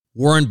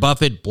Warren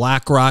Buffett,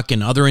 BlackRock,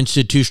 and other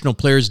institutional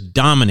players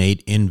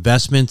dominate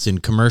investments in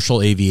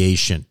commercial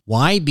aviation.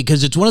 Why?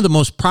 Because it's one of the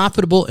most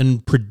profitable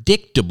and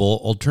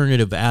predictable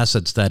alternative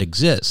assets that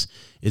exists,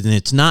 and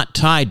it's not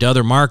tied to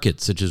other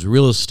markets such as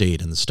real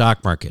estate and the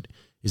stock market.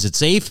 Is it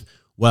safe?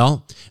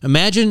 Well,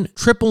 imagine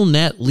triple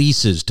net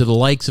leases to the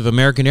likes of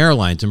American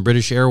Airlines and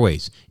British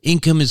Airways.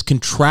 Income is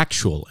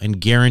contractual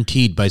and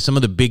guaranteed by some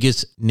of the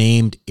biggest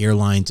named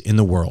airlines in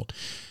the world.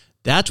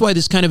 That's why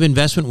this kind of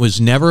investment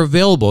was never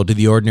available to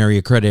the ordinary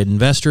accredited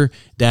investor.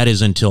 That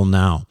is until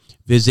now.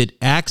 Visit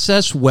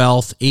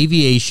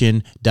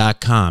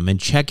accesswealthaviation.com and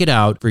check it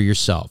out for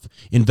yourself.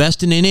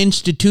 Invest in an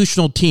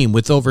institutional team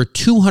with over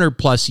 200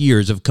 plus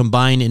years of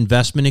combined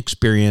investment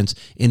experience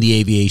in the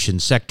aviation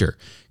sector.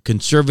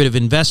 Conservative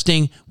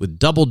investing with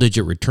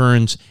double-digit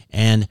returns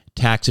and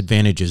tax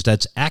advantages.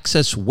 That's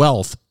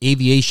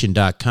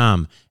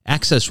accesswealthaviation.com.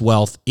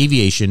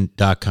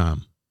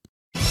 accesswealthaviation.com.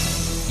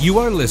 You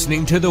are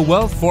listening to the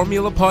Wealth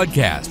Formula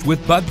Podcast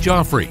with Buck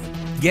Joffrey.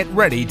 Get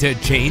ready to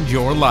change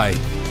your life.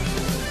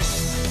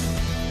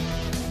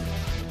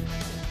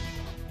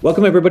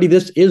 Welcome, everybody.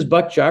 This is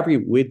Buck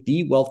Joffrey with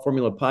the Wealth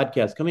Formula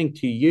Podcast, coming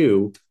to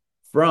you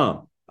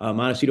from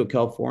Montecito,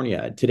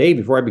 California. Today,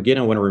 before I begin,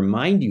 I want to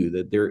remind you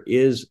that there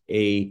is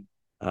a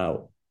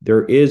website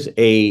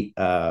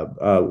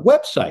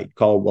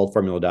called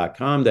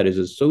wealthformula.com that is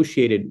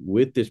associated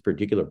with this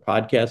particular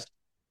podcast.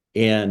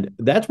 And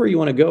that's where you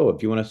want to go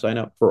if you want to sign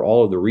up for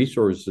all of the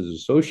resources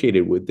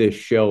associated with this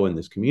show and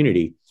this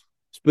community.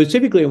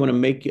 Specifically, I want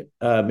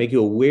to make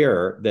you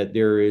aware that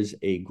there is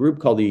a group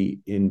called the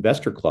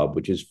Investor Club,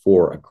 which is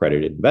for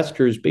accredited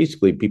investors,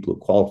 basically people who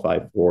qualify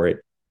for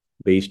it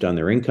based on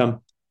their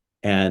income.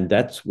 And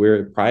that's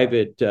where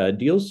private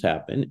deals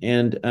happen.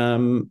 And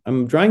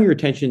I'm drawing your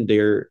attention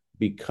there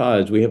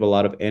because we have a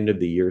lot of end of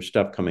the year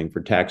stuff coming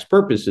for tax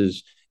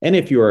purposes. And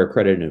if you are an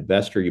accredited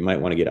investor, you might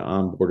want to get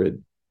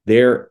onboarded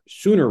there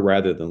sooner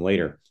rather than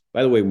later.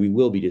 By the way, we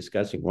will be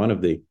discussing one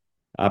of the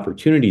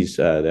opportunities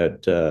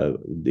that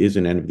is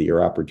an end of the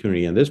year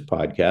opportunity in this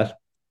podcast.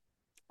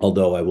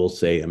 Although I will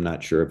say I'm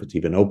not sure if it's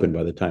even open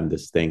by the time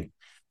this thing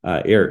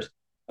airs.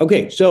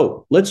 Okay,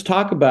 so let's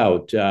talk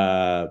about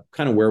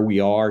kind of where we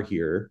are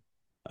here.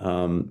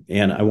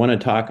 And I want to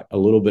talk a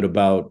little bit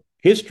about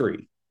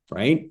history,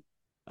 right?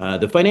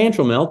 The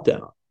financial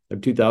meltdown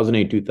of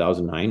 2008,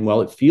 2009.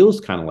 Well, it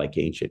feels kind of like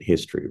ancient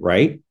history,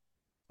 right?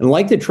 And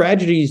like the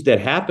tragedies that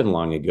happened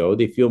long ago,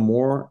 they feel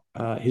more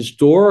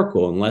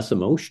historical and less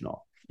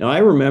emotional. Now, I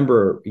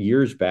remember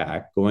years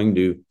back going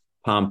to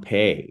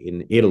Pompeii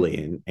in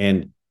Italy,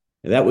 and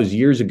that was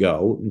years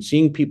ago, and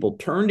seeing people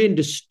turned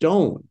into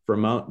stone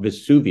from Mount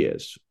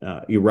Vesuvius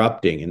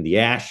erupting and the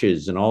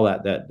ashes and all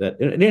that.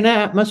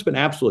 It must have been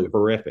absolutely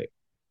horrific.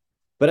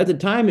 But at the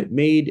time,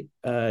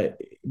 but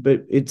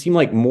it seemed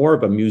like more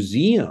of a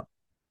museum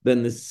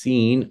than the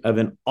scene of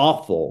an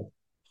awful,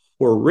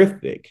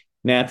 horrific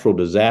natural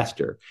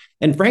disaster.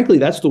 And frankly,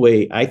 that's the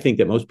way I think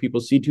that most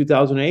people see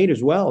 2008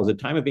 as well, as a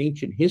time of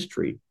ancient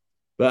history.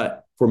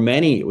 But for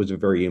many, it was a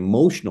very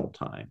emotional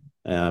time.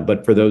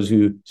 But for those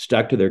who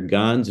stuck to their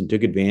guns and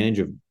took advantage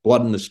of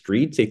blood in the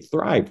streets, they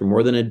thrived for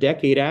more than a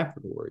decade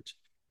afterwards.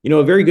 You know,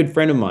 a very good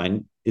friend of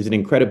mine is an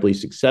incredibly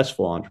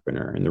successful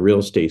entrepreneur in the real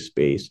estate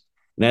space.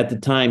 And at the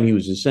time, he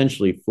was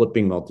essentially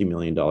flipping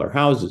multi-million-dollar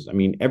houses. I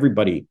mean, I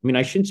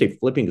shouldn't say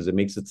flipping because it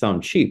makes it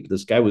sound cheap.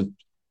 This guy was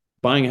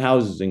buying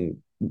houses and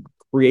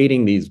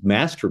creating these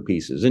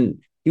masterpieces. And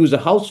he was a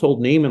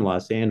household name in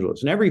Los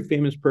Angeles. And every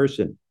famous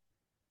person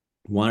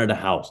wanted a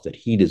house that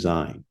he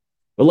designed.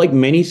 But like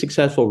many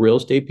successful real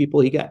estate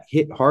people, he got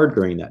hit hard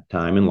during that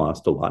time and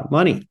lost a lot of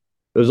money.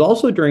 It was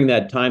also during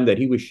that time that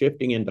he was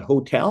shifting into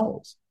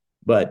hotels.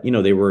 But, you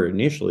know, they were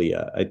initially,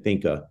 I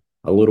think, a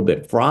little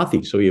bit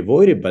frothy. So he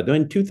avoided. But then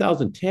in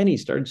 2010, he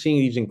started seeing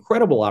these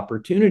incredible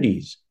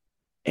opportunities.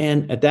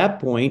 And at that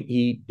point,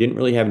 he didn't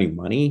really have any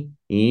money.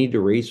 He needed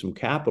to raise some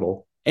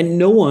capital. And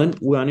no one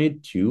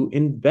wanted to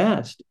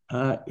invest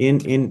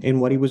in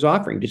what he was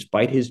offering,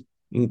 despite his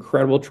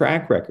incredible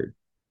track record.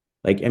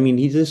 Like, I mean,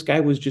 this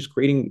guy was just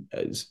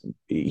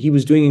he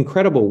was doing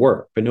incredible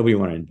work, but nobody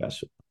wanted to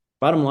invest.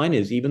 Bottom line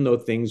is, even though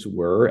things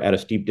were at a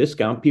steep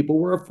discount, people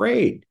were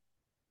afraid.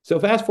 So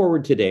fast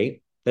forward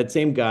today, that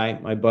same guy,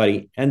 my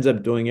buddy, ends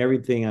up doing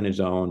everything on his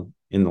own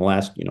in the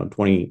last,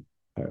 20,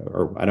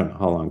 or I don't know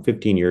how long,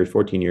 15 years,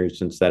 14 years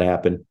since that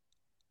happened.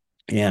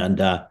 And,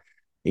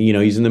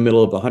 he's in the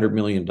middle of a $100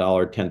 million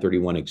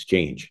 1031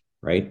 exchange,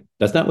 right?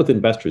 That's not with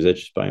investors. That's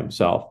just by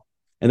himself.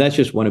 And that's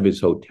just one of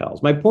his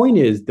hotels. My point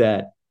is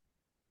that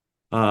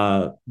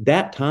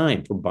that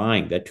time for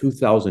buying, that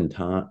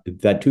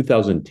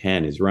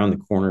 2010 is around the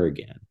corner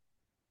again.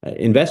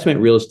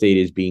 Investment real estate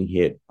is being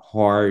hit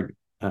hard,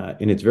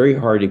 and it's very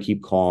hard to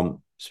keep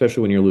calm,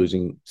 especially when you're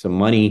losing some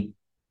money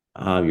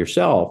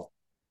yourself,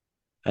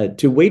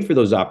 to wait for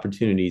those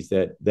opportunities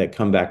that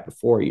come back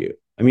before you.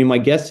 I mean, my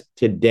guest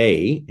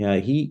today,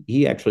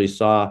 he actually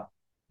saw,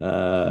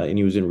 and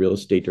he was in real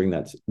estate during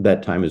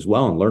that time as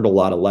well, and learned a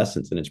lot of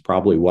lessons. And it's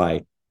probably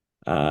why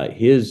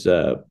his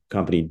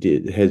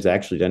company has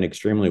actually done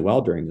extremely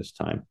well during this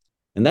time.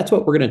 And that's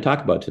what we're going to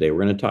talk about today.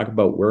 We're going to talk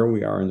about where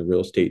we are in the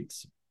real estate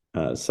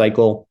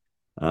cycle,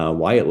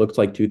 why it looks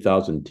like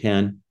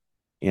 2010,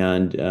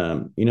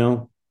 and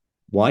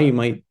why you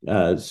might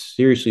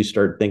seriously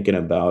start thinking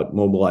about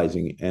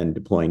mobilizing and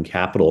deploying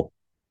capital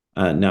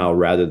now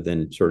rather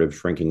than sort of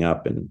shrinking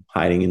up and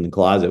hiding in the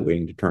closet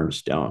waiting to turn to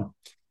stone.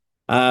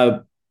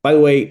 By the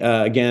way,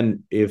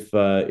 again, if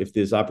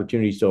this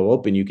opportunity is still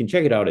open, you can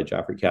check it out at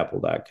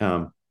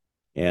joffreycapital.com.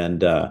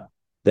 And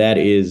that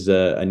is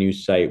a new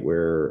site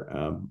where,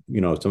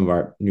 some of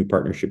our new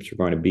partnerships are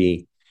going to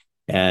be.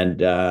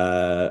 And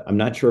I'm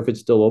not sure if it's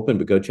still open,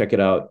 but go check it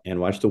out and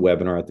watch the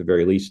webinar at the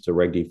very least. It's a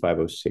Reg D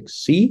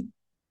 506C.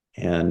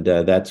 And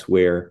that's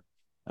where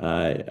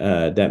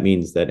that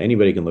means that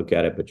anybody can look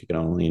at it, but you can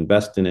only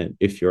invest in it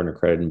if you're an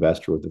accredited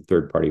investor with a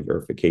third-party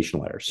verification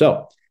letter.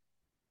 So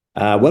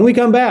when we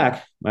come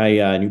back,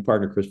 my new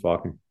partner, Chris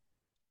Faulkner.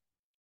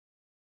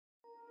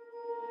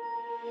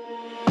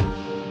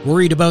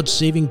 Worried about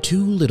saving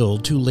too little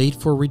too late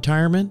for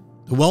retirement?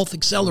 The Wealth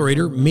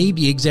Accelerator may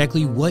be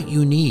exactly what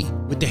you need.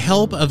 With the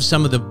help of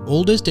some of the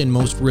oldest and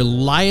most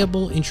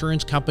reliable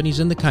insurance companies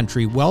in the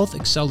country, Wealth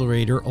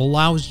Accelerator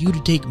allows you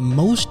to take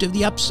most of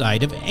the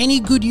upside of any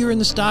good year in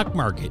the stock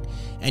market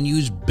and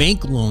use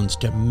bank loans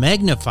to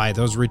magnify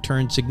those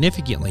returns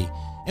significantly.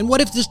 And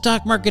what if the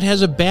stock market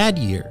has a bad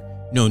year?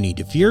 No need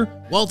to fear.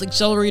 Wealth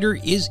Accelerator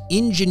is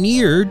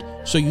engineered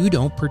so you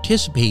don't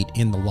participate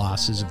in the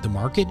losses of the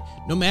market,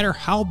 no matter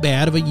how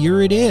bad of a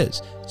year it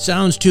is.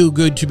 Sounds too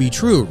good to be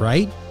true,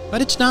 right?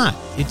 But it's not.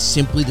 It's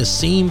simply the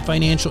same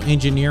financial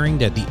engineering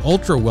that the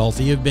ultra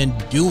wealthy have been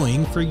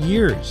doing for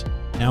years.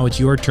 Now it's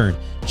your turn.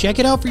 Check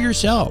it out for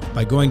yourself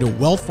by going to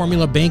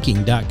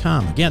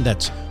wealthformulabanking.com. Again,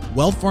 that's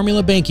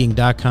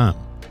wealthformulabanking.com.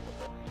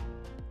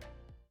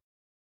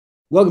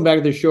 Welcome back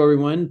to the show,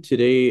 everyone.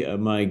 Today,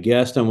 my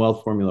guest on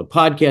Wealth Formula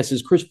Podcast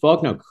is Chris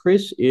Faulkner. Now,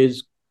 Chris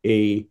is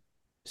a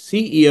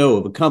CEO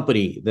of a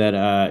company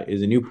that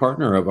is a new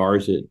partner of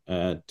ours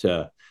at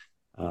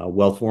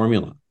Wealth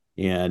Formula,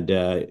 and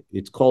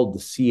it's called the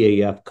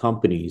CAF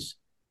Companies.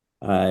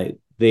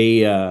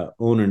 They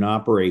own and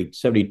operate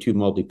 72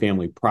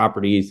 multifamily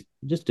properties,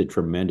 just a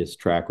tremendous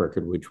track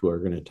record, which we're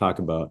going to talk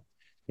about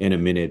in a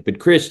minute. But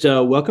Chris,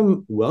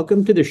 welcome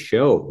to the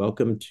show.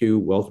 Welcome to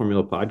Wealth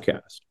Formula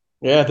Podcast.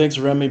 Yeah, thanks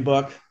for having me,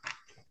 Buck.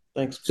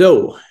 Thanks.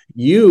 So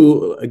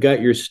you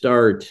got your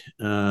start.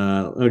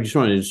 I just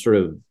wanted to sort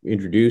of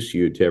introduce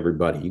you to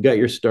everybody. You got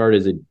your start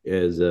as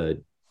a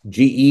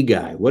GE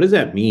guy. What does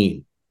that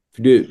mean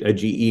to do a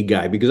GE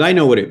guy? Because I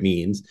know what it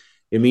means.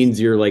 It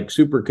means you're like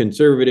super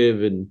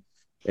conservative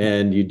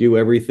and you do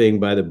everything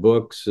by the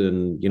books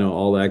and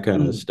all that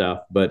kind of stuff.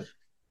 But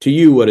to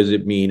you, what does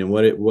it mean, and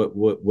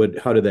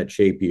how did that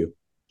shape you?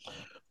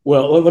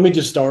 Well, let me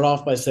just start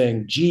off by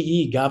saying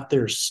GE got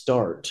their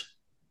start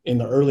in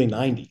the early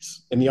 90s,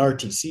 in the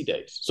RTC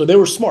days. So they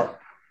were smart.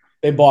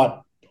 They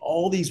bought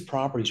all these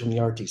properties from the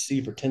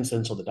RTC for 10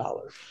 cents on the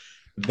dollar.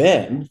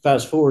 Then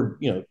fast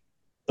forward,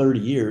 30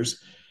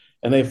 years,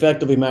 and they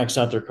effectively maxed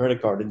out their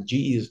credit card, and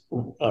GE's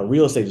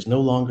real estate is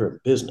no longer a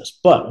business.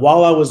 But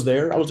while I was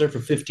there for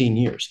 15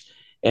 years.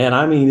 And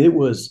I mean, it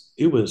was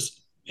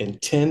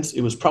intense.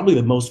 It was probably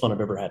the most fun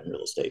I've ever had in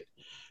real estate.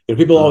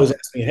 People always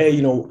ask me,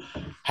 hey,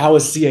 how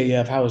is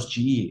CAF? How is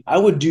GE? I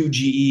would do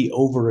GE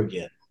over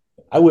again.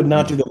 I would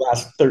not do the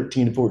last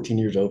 13 to 14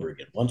 years over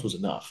again. Once was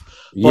enough.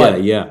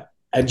 But yeah.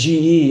 At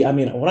GE, I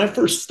mean, when I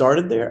first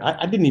started there,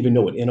 I didn't even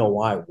know what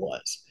NOI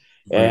was.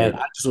 And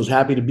I just was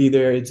happy to be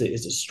there. It's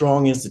a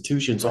strong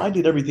institution. So I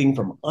did everything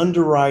from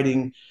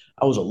underwriting.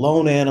 I was a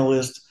loan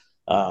analyst,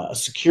 a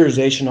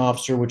securitization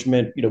officer, which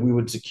meant, we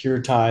would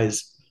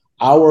securitize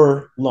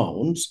our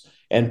loans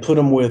and put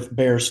them with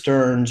Bear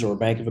Stearns or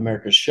Bank of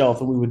America's shelf,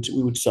 and we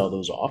would sell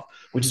those off,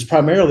 which is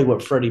primarily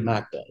what Freddie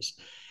Mac does.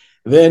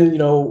 Then,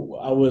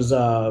 I was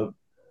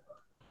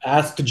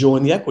asked to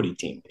join the equity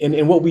team.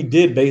 And what we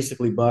did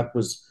basically, Buck,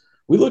 was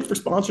we looked for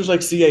sponsors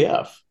like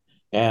CAF,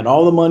 and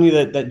all the money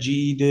that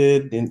GE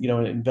did in,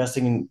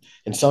 investing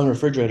in selling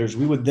refrigerators,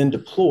 we would then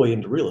deploy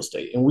into real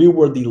estate. And we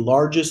were the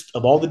largest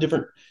of all the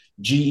different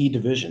GE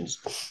divisions.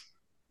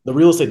 The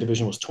real estate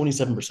division was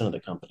 27% of the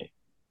company.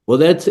 Well,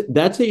 that's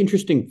an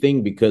interesting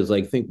thing, because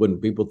I think when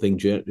people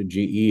think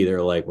GE,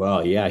 they're like,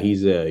 well, yeah,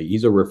 he's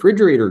a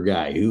refrigerator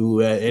guy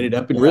who ended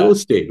up in real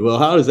estate. Well,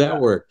 how does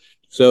that work?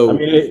 So I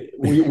mean,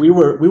 we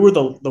were we're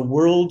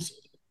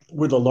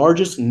the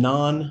largest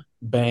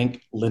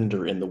non-bank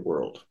lender in the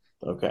world.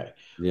 Okay.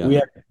 Yeah. We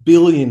had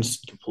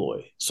billions to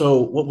deploy. So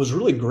what was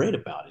really great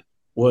about it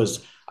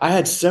was I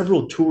had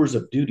several tours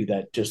of duty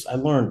that I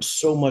learned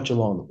so much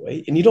along the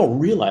way, and you don't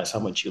realize how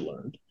much you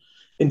learned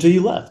until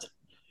you left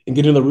and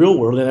get in the real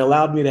world. And it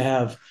allowed me to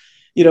have,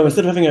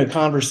 instead of having a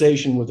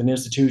conversation with an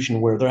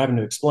institution where they're having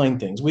to explain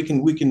things, we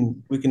can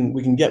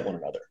get one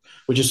another,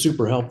 which is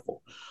super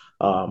helpful.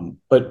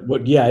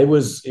 It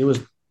was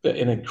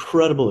an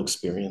incredible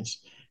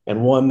experience,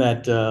 and one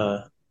that,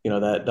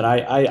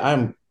 that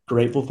I'm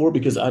grateful for,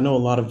 because I know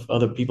a lot of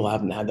other people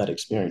haven't had that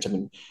experience. I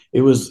mean,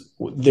 it was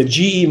the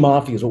GE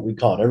mafia is what we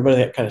call it. Everybody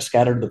that kind of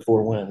scattered the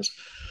four winds.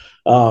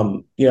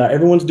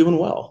 Everyone's doing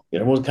well.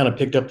 Everyone's kind of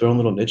picked up their own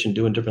little niche and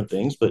doing different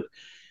things, but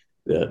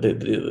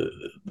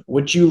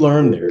what you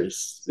learn there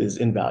is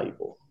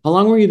invaluable. How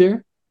long were you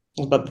there?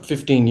 About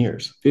 15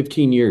 years.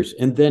 15 years.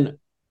 And then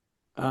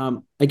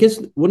I guess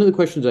one of the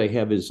questions I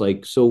have is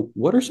like, so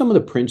what are some of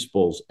the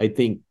principles, I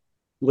think,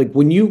 like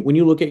when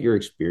you look at your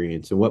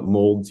experience and what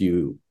molds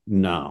you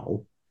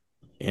now,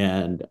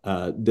 and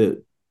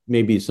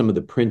maybe some of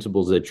the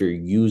principles that you're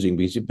using,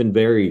 because you've been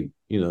very,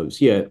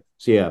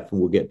 CF, and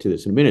we'll get to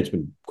this in a minute, it's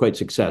been quite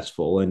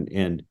successful,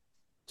 and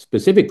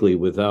specifically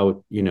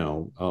without,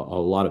 a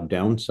lot of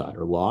downside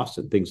or loss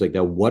and things like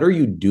that. What are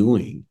you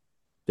doing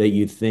that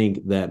you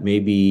think that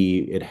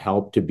maybe it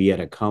helped to be at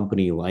a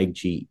company like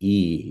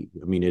GE?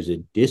 I mean, is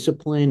it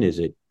discipline? Is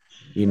it,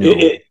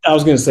 I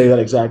was going to say that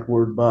exact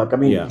word, Buck. I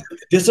mean,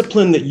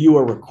 discipline that you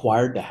are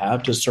required to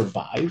have to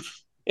survive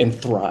and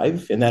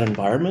thrive in that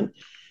environment.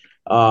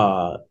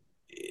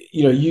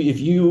 You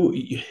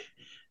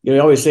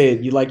always say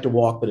you like to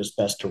walk, but it's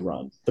best to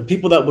run. The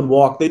people that would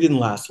walk, they didn't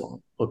last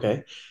long.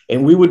 Okay.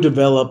 And we would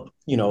develop,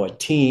 a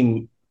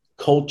team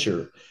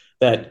culture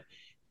that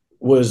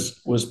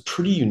was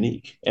pretty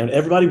unique, and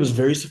everybody was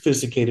very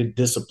sophisticated,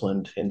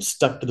 disciplined, and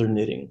stuck to their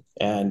knitting.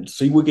 And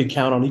so we could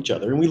count on each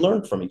other, and we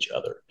learned from each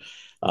other.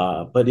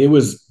 But it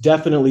was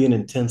definitely an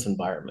intense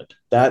environment.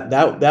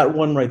 That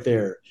one right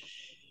there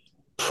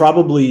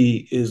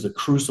probably is a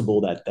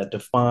crucible that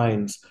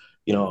defines,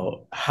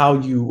 how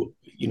you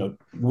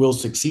will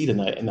succeed in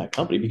that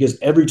company, because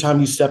every time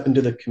you step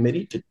into the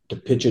committee to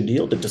pitch a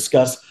deal, to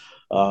discuss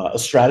a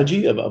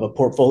strategy of a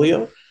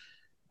portfolio,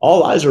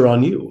 all eyes are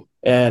on you.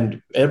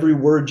 And every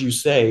word you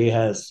say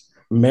has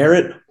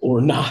merit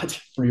or not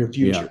for your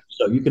future. Yeah.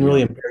 So you can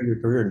really impair your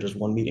career in just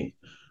one meeting.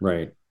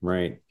 Right.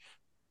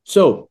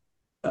 So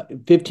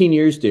 15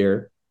 years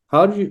there,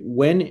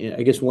 when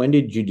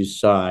did you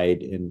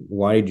decide, and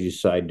why did you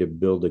decide to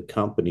build a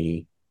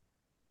company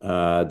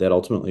that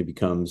ultimately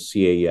becomes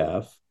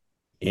CAF,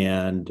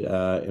 and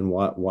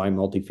why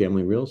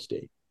multifamily real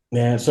estate?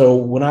 Man, so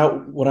when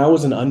I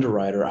was an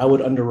underwriter, I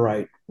would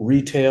underwrite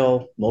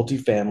retail,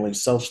 multifamily,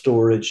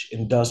 self-storage,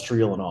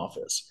 industrial, and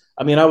office.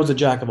 I mean, I was a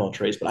jack of all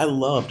trades, but I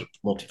loved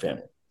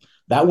multifamily.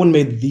 That one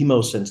made the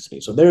most sense to me.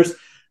 So there's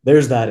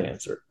that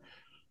answer.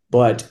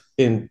 But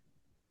in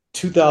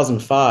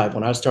 2005,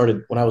 when I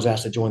was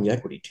asked to join the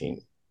equity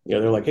team,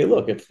 they're like, hey,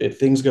 look, if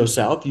things go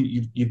south,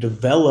 you've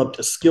developed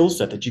a skill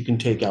set that you can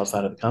take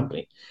outside of the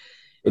company.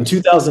 In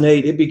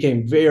 2008, it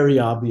became very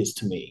obvious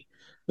to me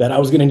that I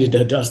was going to need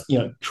to just,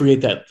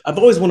 create that. I've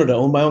always wanted to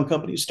own my own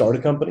company, start a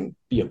company,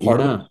 be a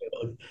part of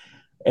it.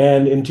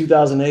 And in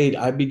 2008,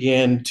 I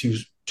began to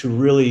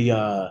really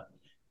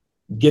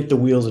get the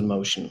wheels in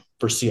motion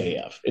for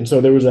CAF. And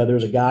so there was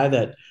a guy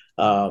that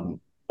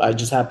I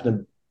just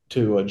happened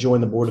to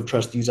join the board of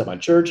trustees at my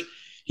church.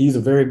 He's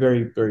a very,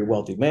 very, very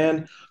wealthy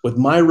man. With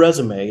my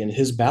resume and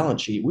his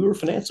balance sheet, we were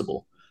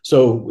financeable.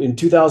 So in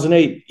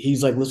 2008,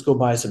 he's like, let's go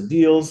buy some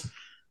deals.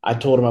 I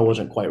told him I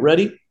wasn't quite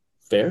ready.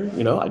 Fair.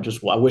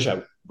 I wish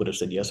I would have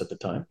said yes at the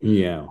time.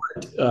 Yeah.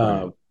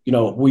 But,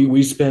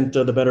 we spent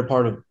the better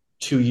part of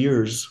 2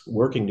 years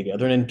working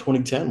together. And in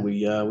 2010,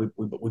 we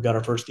got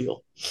our first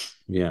deal.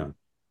 Yeah.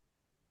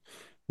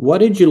 What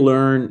did you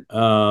learn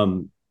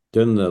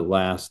during the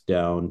last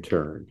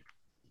downturn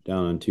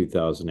down in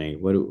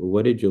 2008?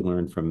 What did you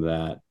learn from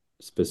that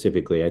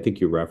specifically? I think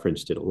you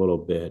referenced it a little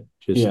bit,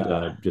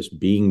 just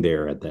being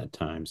there at that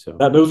time. So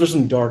those were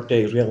some dark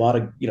days. We had a lot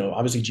of,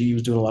 obviously GE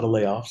was doing a lot of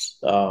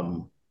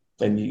layoffs.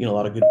 And a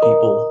lot of good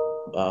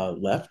people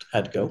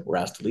had to go, were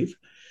asked to leave.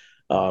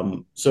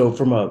 So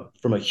from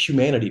a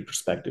humanity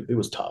perspective, it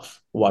was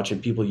tough watching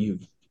people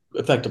you've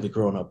effectively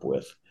grown up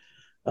with.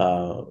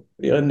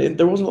 And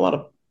there wasn't a lot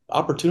of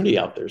opportunity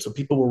out there. So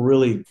people were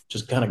really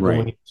just kind of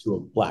going into a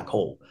black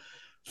hole.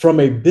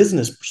 From a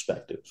business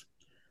perspective,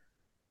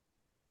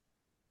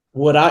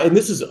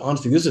 this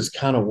is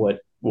kind of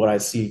what I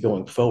see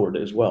going forward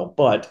as well.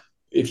 But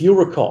if you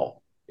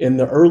recall, in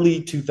the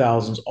early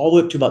 2000s, all the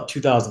way up to about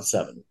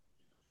 2007,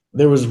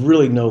 there was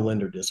really no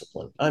lender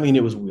discipline. I mean,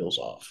 it was wheels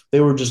off.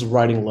 They were just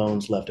writing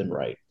loans left and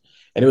right.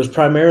 And it was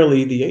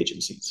primarily the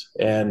agencies.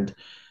 And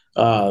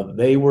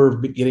they were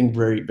getting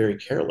very, very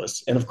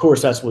careless. And of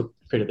course, that's what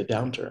created the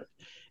downturn.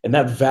 And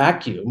that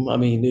vacuum, I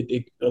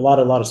mean, a lot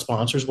of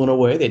sponsors went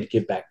away. They had to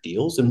give back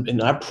deals.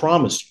 And I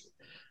promise you,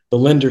 the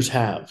lenders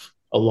have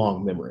a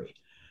long memory.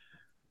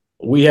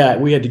 We had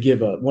to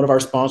give one of our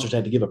sponsors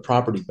had to give a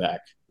property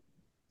back.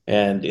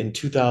 And in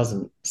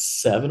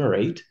 2007 or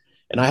 8,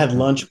 and I had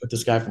lunch with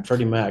this guy from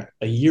Freddie Mac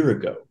a year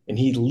ago, and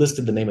he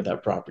listed the name of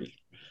that property.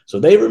 So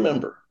they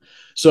remember.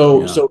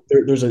 So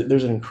there's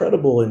an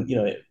incredible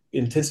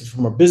intensity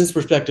from a business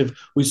perspective.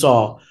 We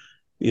saw,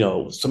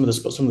 some of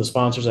the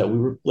sponsors that we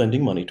were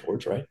lending money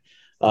towards, right?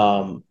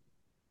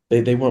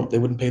 They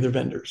wouldn't pay their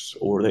vendors,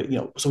 or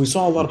so we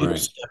saw a lot of people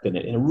step in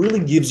it, and it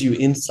really gives you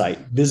insight,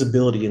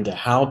 visibility into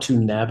how to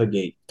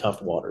navigate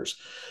tough waters.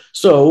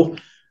 So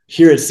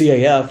here at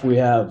CAF, we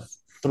have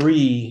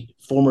 3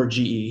 former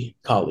GE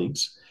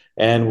colleagues,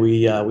 and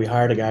we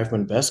hired a guy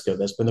from Invesco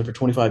that's been there for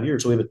 25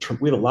 years. So we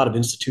have a lot of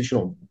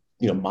institutional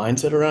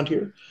mindset around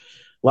here,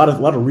 a lot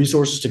of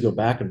resources to go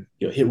back and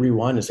hit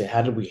rewind and say,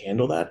 how did we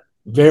handle that?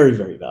 Very,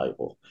 very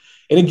valuable.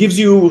 And it gives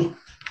you,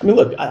 I mean,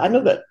 look, I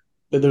know that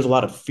there's a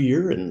lot of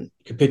fear and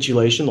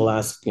capitulation the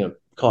last,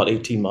 call it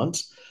 18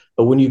 months.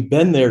 But when you've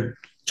been there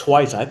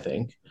twice, I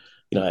think,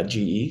 at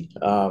GE,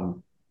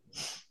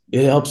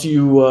 it helps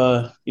you,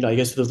 I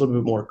guess there's a little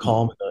bit more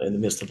calm in the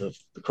midst of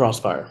the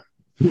crossfire.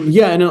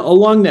 Yeah. And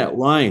along that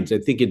lines, I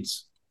think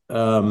it's,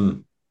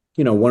 one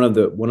of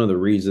the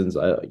reasons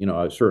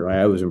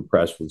I was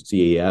impressed with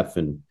CAF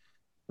and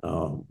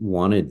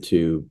wanted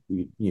to,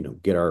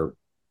 get our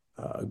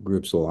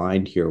groups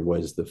aligned here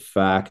was the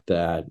fact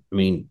that, I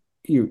mean,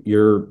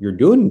 you're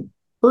doing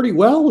pretty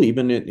well,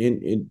 even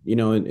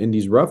in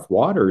these rough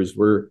waters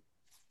where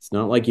it's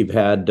not like you've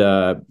had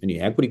any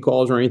equity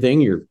calls or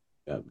anything.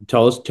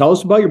 Tell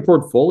us about your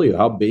portfolio.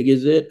 How big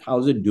is it?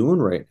 How's it doing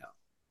right now?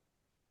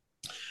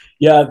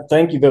 Yeah,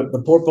 thank you.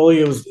 The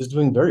portfolio is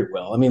doing very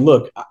well. I mean,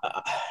 look,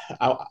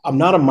 I'm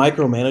not a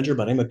micromanager,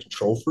 but I'm a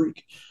control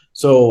freak.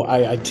 So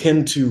I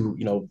tend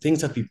to,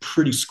 things have to be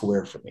pretty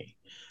square for me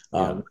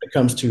when it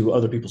comes to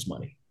other people's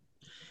money.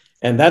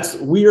 And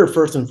we are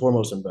first and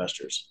foremost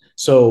investors.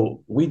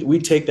 So we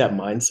take that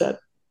mindset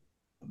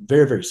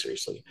very, very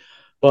seriously.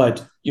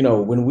 But,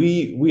 when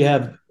we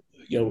have,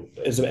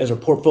 as a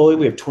portfolio,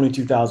 we have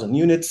 22,000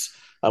 units.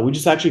 We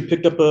just actually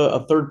picked up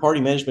a third-party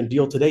management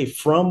deal today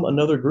from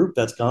another group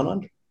that's gone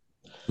under.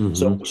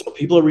 Mm-hmm. So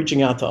people are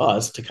reaching out to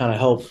us to kind of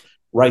help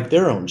right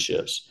their own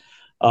ships.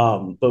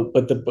 But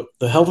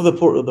the health of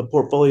the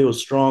portfolio is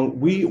strong.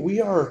 We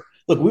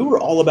were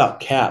all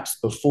about caps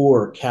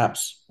before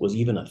caps was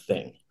even a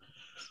thing.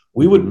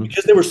 We would,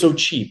 because they were so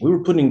cheap, we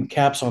were putting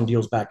caps on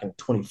deals back in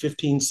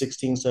 2015,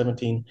 16,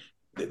 17.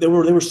 They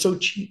were so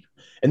cheap.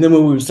 And then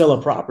when we would sell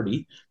a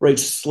property,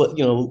 rates got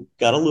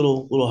a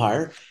little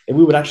higher, and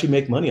we would actually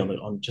make money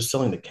on just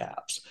selling the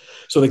caps.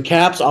 So the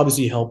caps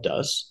obviously helped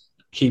us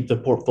keep the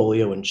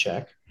portfolio in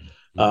check.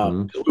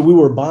 We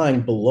were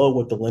buying below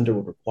what the lender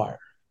would require.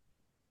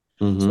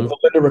 So if the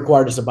lender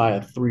required us to buy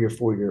a 3 or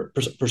 4 year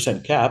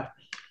percent cap,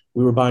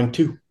 we were buying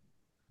 2,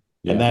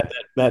 and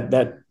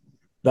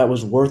that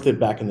was worth it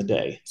back in the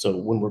day. So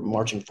when we're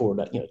marching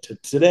forward, to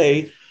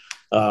today,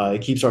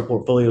 it keeps our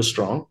portfolio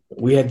strong.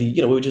 We had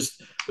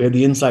we had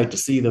the insight to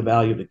see the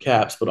value of the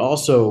caps, but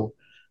also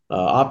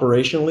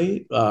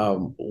operationally,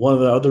 one of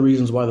the other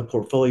reasons why the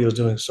portfolio is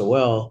doing so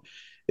well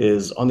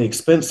is on the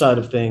expense side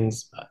of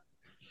things.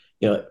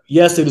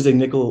 Yes, it is a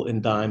nickel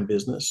and dime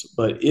business,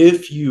 but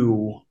if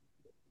you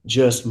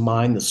just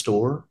mind the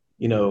store,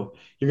 you're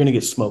going to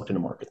get smoked in a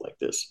market like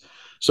this.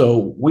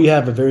 So we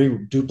have a very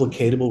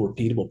duplicatable,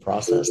 repeatable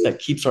process that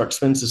keeps our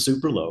expenses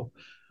super low.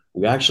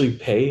 We actually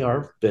pay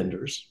our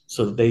vendors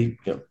so that they,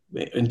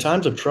 in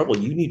times of trouble,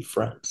 you need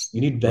friends.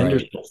 You need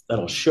vendors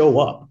that'll show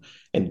up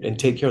and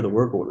take care of the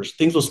work orders.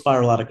 Things will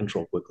spiral out of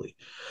control quickly.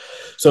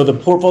 So the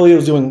portfolio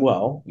is doing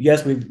well.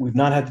 Yes, we've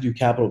not had to do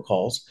capital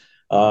calls.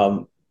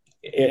 And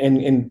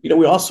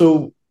we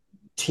also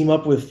team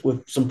up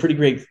with some pretty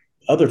great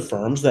other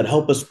firms that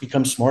help us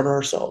become smarter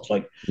ourselves.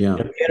 Like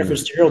Cantor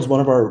Fitzgerald is one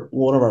of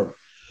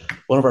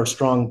our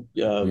strong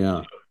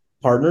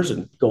partners,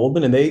 and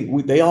Goldman, and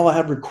they all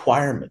have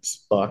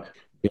requirements, Buck.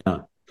 Yeah.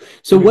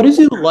 So what is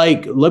it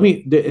like?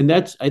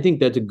 I think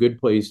that's a good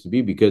place to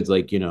be, because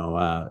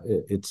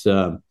it's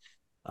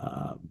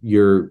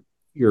your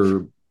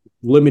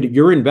limited,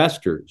 your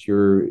investors,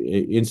 your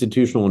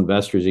institutional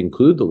investors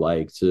include the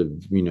likes of,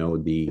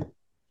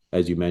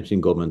 as you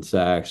mentioned, Goldman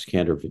Sachs,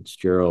 Cantor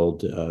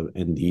Fitzgerald,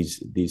 and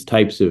these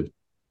types of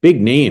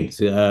big names,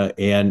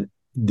 and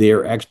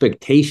their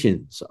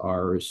expectations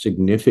are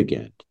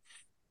significant.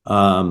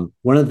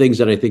 One of the things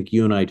that I think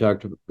you and I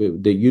talked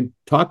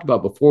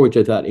about before, which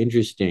I thought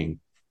interesting,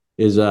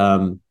 is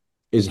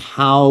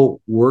how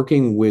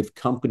working with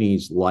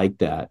companies like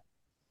that,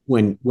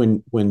 when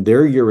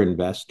they're your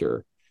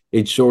investor,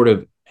 it sort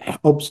of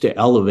helps to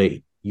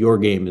elevate your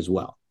game as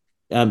well.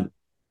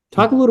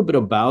 Talk a little bit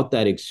about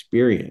that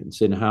experience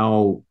and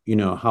how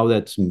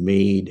that's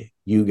made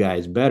you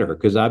guys better,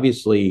 because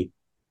obviously,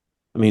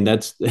 I mean,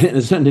 it's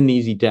not an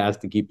easy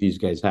task to keep these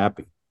guys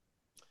happy.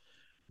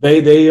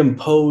 They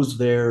impose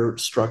their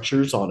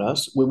structures on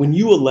us. When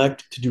you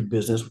elect to do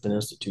business with an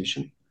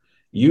institution,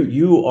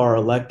 you are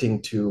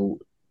electing to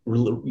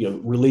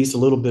release a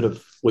little bit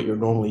of what you're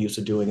normally used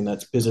to doing, and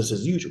that's business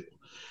as usual.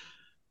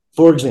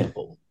 For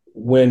example,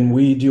 when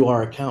we do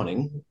our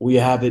accounting, we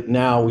had to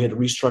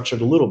restructure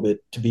it a little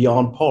bit to be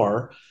on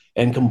par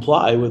and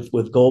comply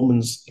with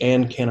Goldman's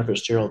and Cantor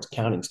Fitzgerald's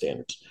accounting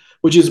standards,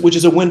 which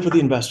is a win for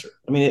the investor.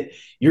 I mean,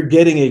 you're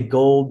getting a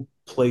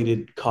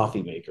gold-plated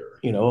coffee maker,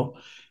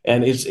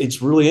 and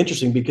it's really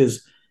interesting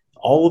because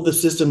all of the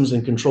systems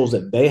and controls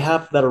that they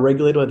have that are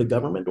regulated by the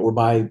government or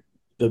by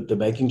the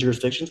banking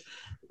jurisdictions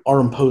are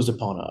imposed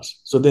upon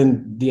us. So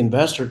then the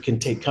investor can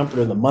take comfort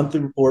in the monthly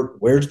report.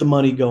 Where's the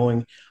money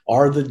going?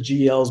 Are the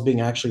GLs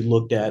being actually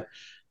looked at?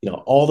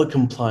 all the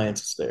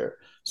compliance is there.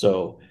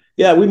 So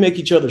yeah, we make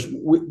each other's.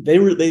 They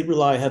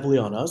rely heavily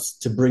on us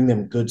to bring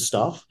them good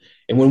stuff.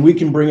 And when we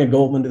can bring a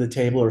Goldman to the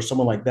table or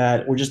someone like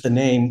that, or just a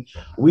name,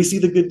 we see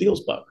the good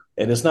deals, Buck.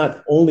 And it's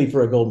not only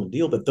for a Goldman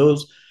deal, but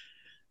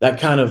that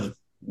kind of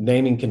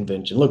naming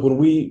convention. Look, when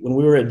we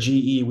were at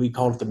GE, we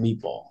called it the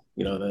meatball,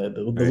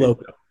 the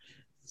logo.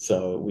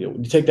 So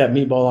you take that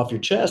meatball off your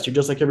chest, you're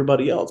just like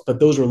everybody else. But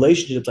those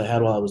relationships I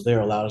had while I was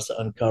there allowed us to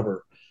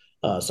uncover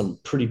some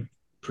pretty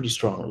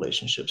strong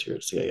relationships here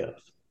at CAF.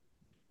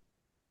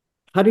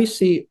 How do you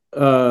see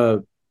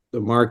the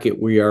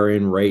market we are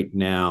in right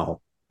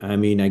now? I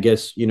mean, I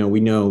guess, we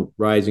know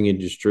rising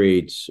interest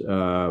rates,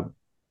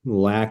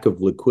 lack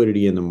of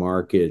liquidity in the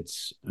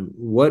markets.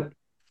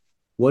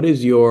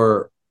 What's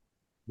your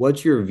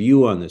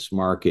view on this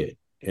market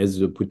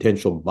as a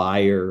potential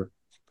buyer,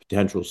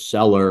 potential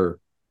seller?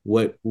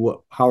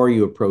 How are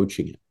you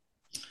approaching it?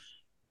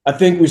 I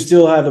think we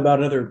still have about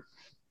another,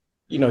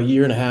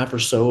 year and a half or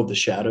so of the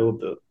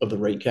shadow of the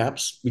rate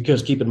caps,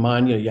 because keep in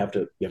mind, you have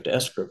to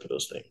escrow for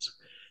those things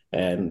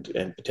and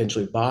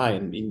potentially buy,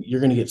 and you're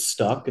going to get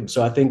stuck. And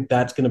so I think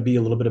that's going to be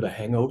a little bit of a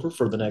hangover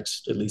for the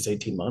next at least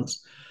 18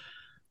 months.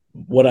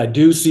 What I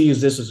do see is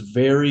this is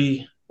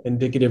very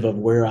indicative of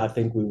where I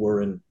think we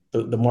were in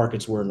the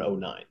markets were in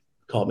 09,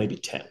 call it maybe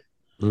 10.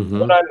 Mm-hmm.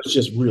 09 was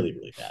just really,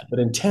 really bad. But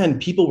in 10,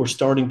 people were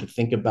starting to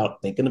thinking about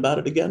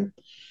it again.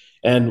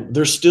 And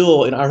there's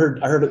still, and I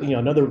heard,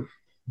 another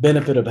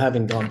benefit of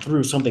having gone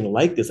through something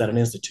like this at an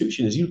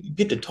institution is you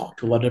get to talk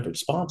to a lot of different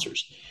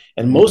sponsors.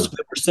 And most of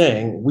them were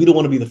saying, we don't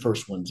want to be the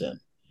first ones in.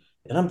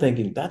 And I'm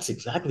thinking, that's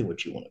exactly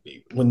what you want to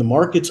be. When the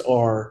markets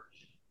are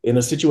in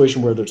a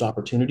situation where there's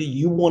opportunity,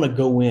 you want to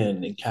go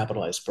in and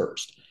capitalize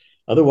first.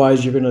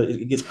 Otherwise,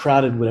 it gets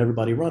crowded when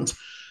everybody runs.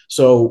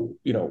 So,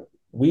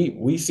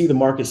 we see the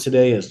markets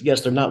today as,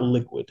 yes, they're not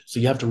liquid. So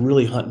you have to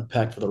really hunt and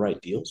peck for the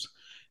right deals.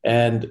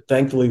 And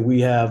thankfully,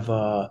 we have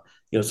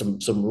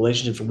some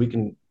relationships where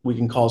we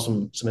can call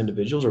some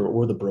individuals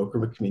or the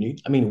broker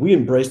community. I mean, we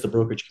embrace the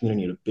brokerage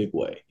community in a big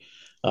way.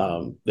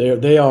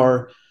 They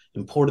are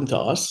important to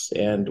us,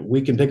 and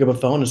we can pick up a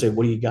phone and say,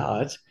 "What do you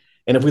got?"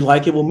 And if we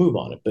like it, we'll move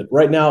on it. But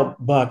right now,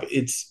 Buck,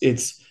 it's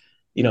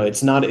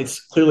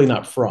clearly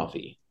not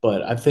frothy.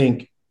 But I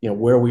think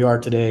where we are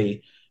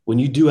today, when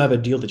you do have a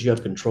deal that you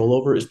have control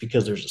over, is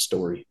because there's a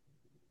story.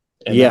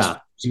 And that's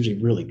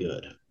usually really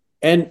good.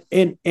 And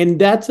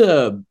that's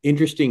a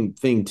interesting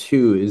thing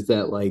too, is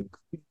that like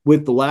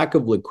with the lack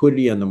of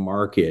liquidity on the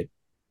market,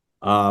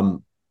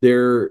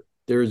 there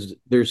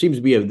seems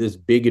to be this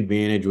big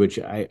advantage, which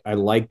I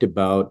liked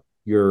about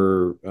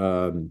your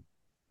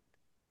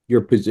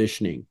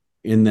positioning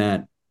in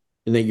that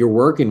you're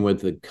working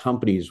with the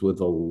companies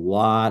with a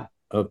lot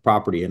of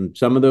property, and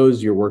some of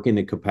those you're working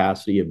the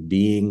capacity of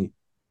being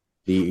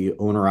the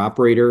owner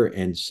operator,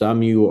 and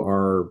some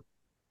you're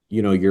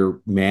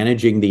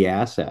managing the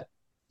asset.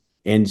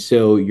 And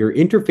so you're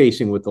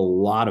interfacing with a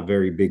lot of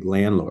very big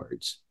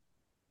landlords,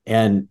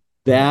 and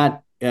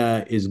that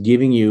is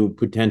giving you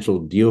potential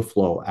deal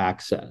flow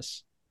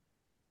access,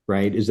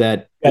 right? Is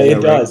that it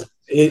right? Does.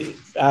 It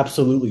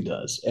absolutely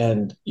does.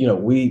 And,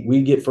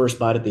 we get first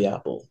bite at the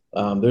apple.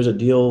 There's a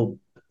deal,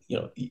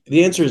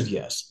 the answer is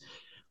yes,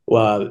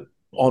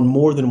 on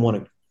more than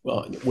one,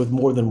 with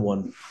more than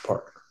one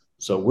partner.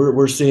 So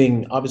we're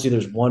seeing, obviously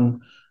there's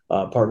one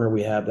partner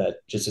we have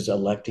that just is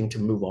electing to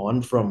move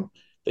on from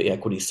the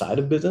equity side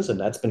of business, and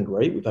that's been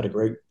great. We've had a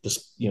great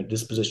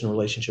disposition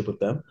relationship with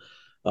them,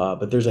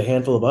 but there's a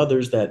handful of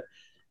others that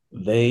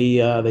they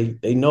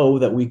know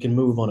that we can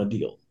move on a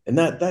deal, and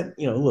that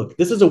look,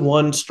 this is a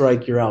one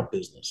strike you're out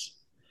business,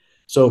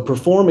 so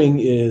performing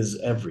is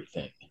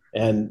everything.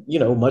 And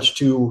much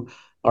to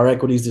our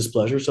equity's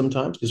displeasure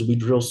sometimes, because we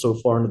drill so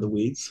far into the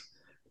weeds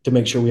to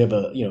make sure we have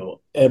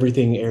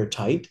everything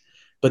airtight,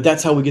 but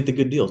that's how we get the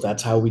good deals.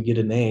 That's how we get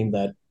a name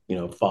that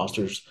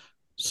fosters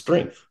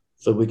strength.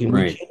 So we can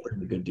bring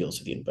the good deals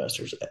to the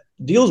investors.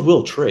 Deals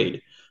will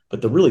trade,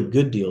 but the really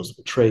good deals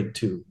will trade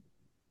to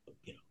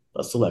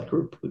a select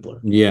group, we've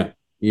learned. Yeah,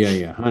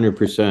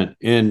 100%.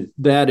 And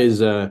has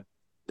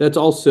that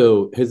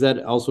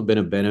also been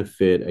a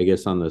benefit, I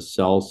guess, on the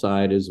sell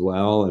side as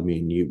well? I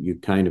mean, you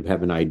kind of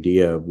have an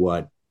idea of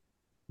what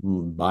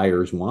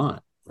buyers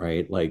want,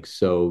 right? Like,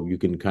 so you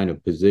can kind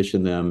of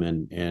position them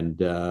and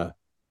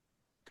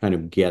kind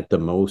of get the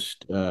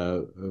most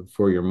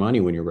for your money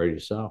when you're ready to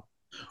sell.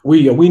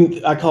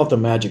 I call it the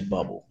magic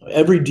bubble.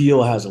 Every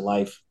deal has a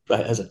life,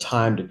 has a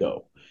time to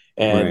go.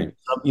 And,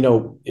 at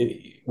CAF,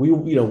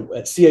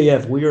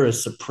 we are a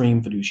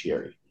supreme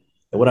fiduciary.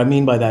 And what I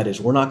mean by that is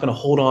we're not going to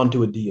hold on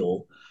to a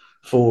deal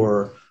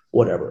for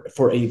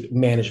for a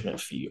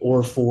management fee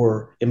or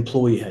for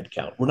employee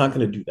headcount. We're not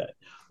going to do that.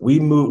 We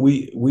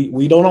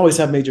don't always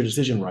have major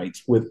decision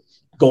rights with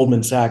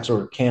Goldman Sachs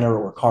or Cantor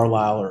or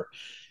Carlyle or,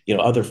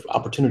 other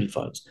opportunity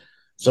funds.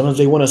 Sometimes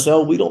they want to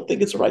sell. We don't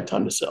think it's the right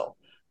time to sell.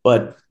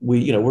 But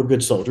we're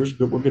good soldiers.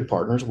 We're good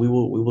partners. We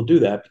will do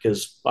that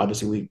because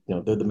obviously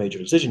they're the major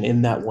decision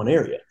in that one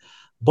area.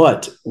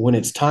 But when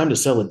it's time to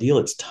sell a deal,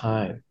 it's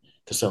time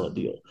to sell a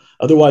deal.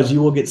 Otherwise,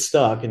 you will get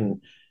stuck.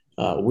 And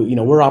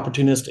we're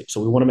opportunistic,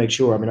 so we want to make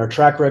sure. I mean, our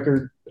track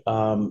record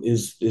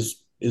is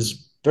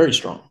very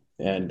strong.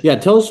 And yeah,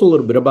 tell us a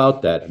little bit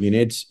about that. I mean,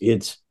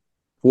 it's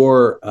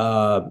for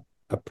a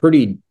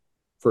pretty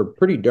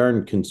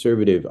darn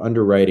conservative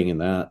underwriting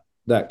and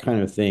that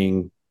kind of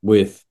thing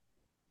with,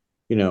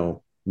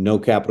 no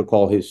capital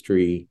call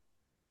history,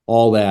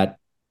 all that.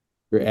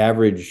 Your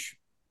average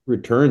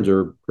returns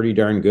are pretty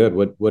darn good.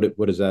 What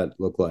does that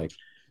look like?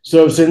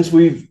 So since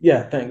we've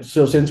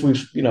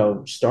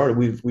started,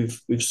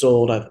 we've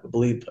sold, I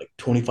believe, like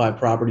 25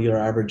 property, our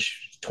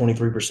average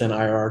 23%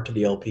 IRR to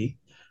the LP.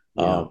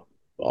 Yeah.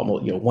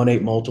 Almost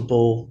 1.8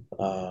 multiple.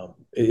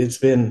 It's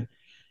been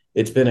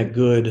a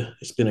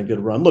good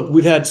run. Look,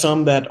 we've had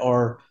some that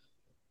are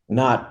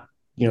not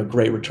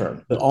great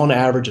return, but on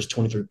average is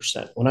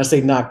 23%. When I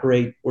say not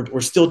great,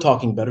 we're still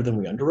talking better than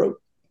we underwrote,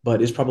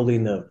 but it's probably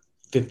in the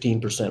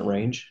 15%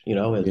 range, and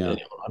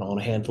on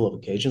a handful of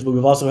occasions. But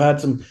we've also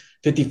had some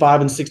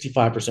 55 and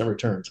 65%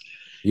 returns.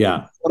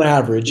 Yeah. On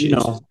average,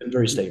 it's been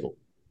very stable.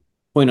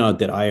 Point out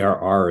that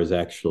IRR is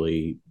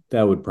actually,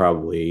 that would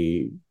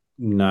probably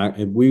not,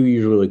 we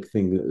usually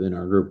think that in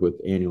our group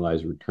with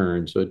annualized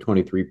returns. So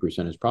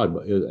 23% is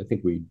probably, I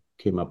think we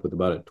came up with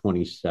about a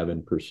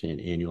 27%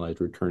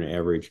 annualized return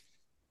average.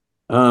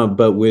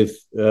 But with,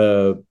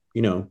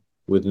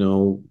 with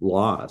no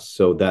loss.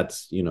 So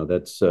that's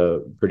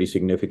pretty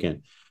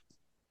significant.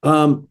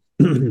 Let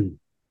me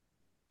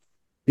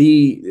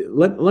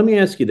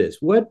ask you this.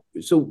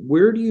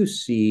 Where do you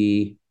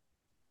see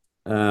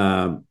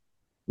the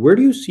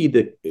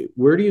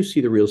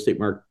real estate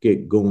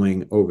market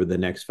going over the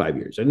next 5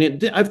 years? I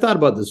mean, I've thought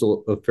about this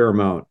a fair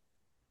amount,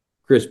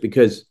 Chris,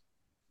 because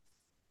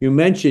you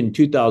mentioned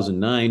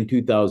 2009,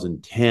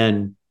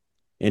 2010,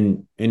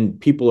 and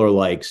people are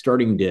like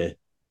starting to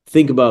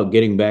think about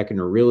getting back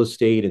into real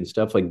estate and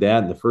stuff like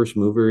that. And the first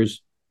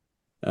movers,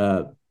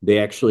 they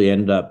actually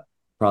ended up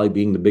probably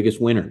being the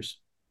biggest winners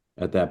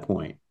at that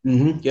point.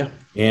 Mm-hmm, yeah.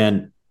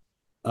 And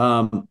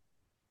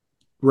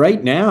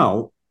right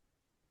now,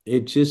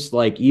 it's just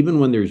like, even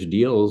when there's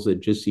deals, it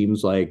just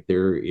seems like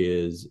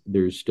there's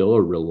still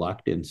a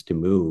reluctance to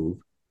move.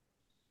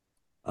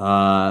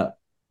 How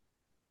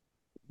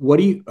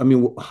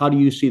do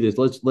you see this?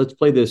 Let's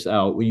play this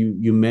out.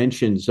 You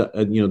mentioned,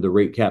 the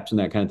rate caps and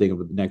that kind of thing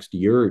over the next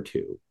year or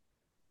two,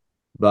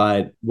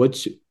 but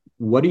what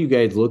are you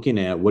guys looking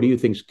at? What do you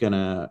think's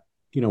gonna,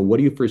 what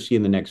do you foresee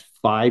in the next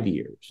 5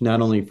 years?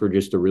 Not only for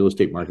just the real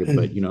estate market,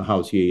 but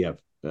how CAF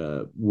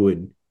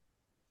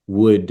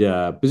would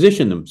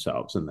position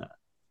themselves in that.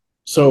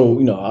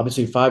 So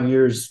obviously 5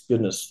 years,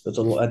 goodness, that's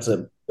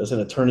an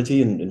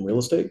eternity in real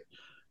estate.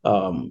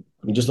 I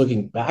mean, just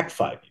looking back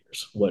 5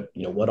 years,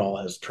 what all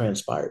has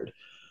transpired.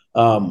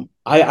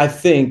 I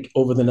think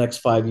over the next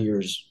 5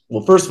 years,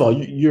 well, first of all,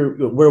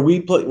 you're where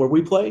we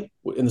play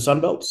in the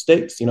Sun Belt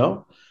states,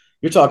 you're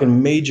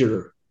talking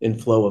major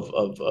inflow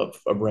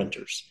of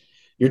renters.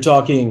 You're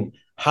talking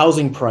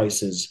housing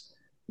prices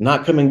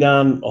not coming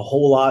down a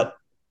whole lot.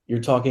 You're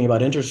talking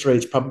about interest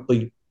rates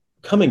probably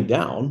coming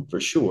down for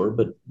sure,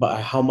 but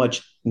by how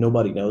much,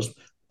 nobody knows.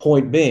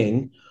 Point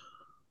being,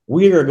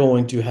 we are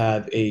going to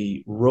have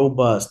a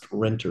robust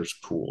renters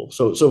pool.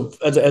 So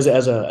as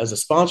a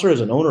sponsor,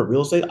 as an owner of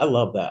real estate, I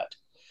love that.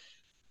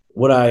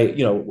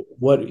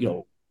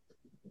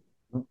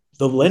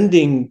 The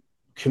lending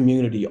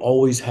community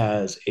always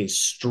has a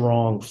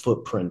strong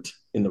footprint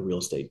in the real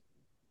estate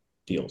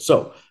deal.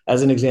 So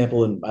as an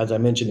example, and as I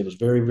mentioned, it was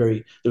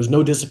there was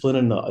no discipline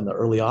in the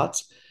early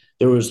aughts.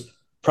 There was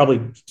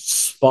probably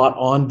spot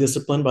on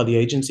discipline by the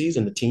agencies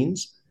and the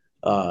teens.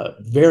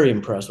 Very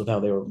impressed with how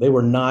they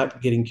were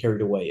not getting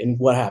carried away. And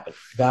what happened?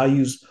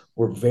 Values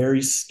were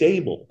very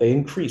stable. They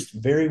increased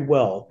very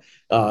well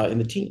in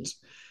the teens.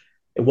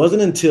 It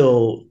wasn't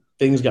until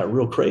things got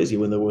real crazy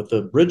with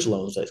the bridge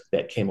loans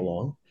that came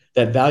along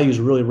that values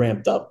really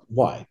ramped up.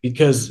 Why?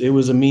 Because it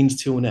was a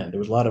means to an end. There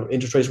was a lot of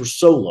interest rates were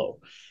so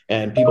low,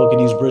 and people could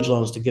use bridge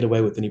loans to get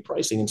away with any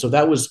pricing. And so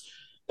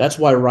that's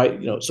why,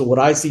 right? So what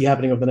I see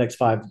happening over the next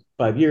five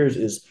years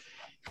is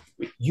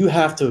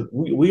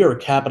we are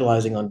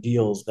capitalizing on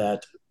deals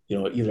that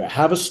either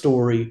have a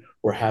story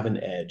or have an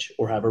edge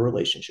or have a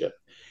relationship,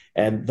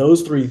 and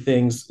those three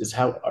things is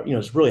how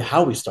it's really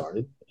how we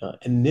started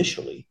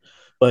initially.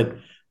 But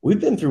we've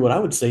been through what I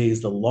would say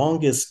is the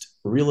longest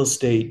real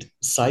estate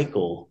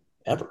cycle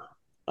ever.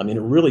 I mean,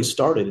 it really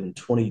started in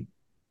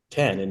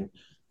 2010 and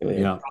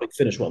probably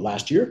finished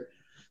last year.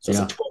 So it's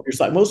a 12-year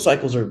cycle. Most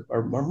cycles are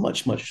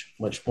much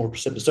more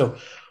precipitous. So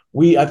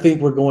I think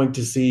we're going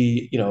to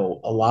see, a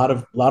lot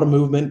of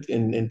movement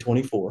in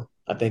 24.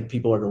 I think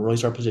people are going to really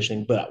start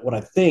positioning. But what I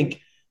think,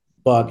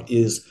 Buck,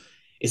 is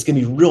it's going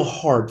to be real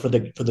hard for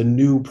the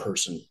new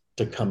person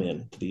to come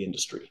into the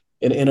industry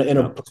in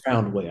a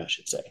profound way, I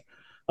should say,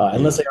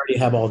 unless they already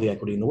have all the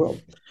equity in the world.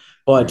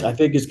 But I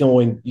think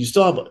you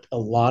still have a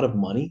lot of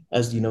money,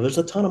 as you know, there's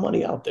a ton of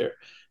money out there.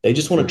 They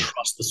just want to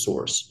trust the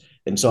source.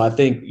 And so I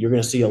think you're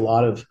going to see a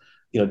lot of,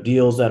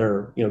 deals that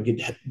are,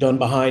 get done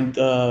behind,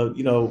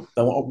 that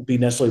won't be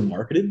necessarily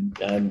marketed,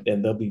 and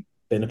they'll be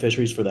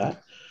beneficiaries for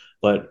that.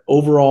 But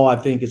overall, I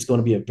think it's going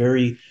to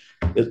be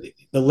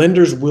the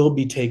lenders will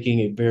be taking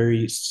a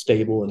very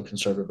stable and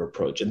conservative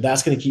approach, and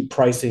that's going to keep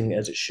pricing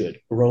as it should,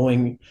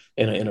 growing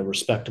in a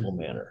respectable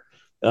manner.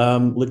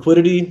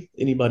 Liquidity,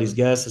 anybody's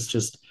guess. It's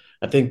just,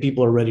 I think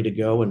people are ready to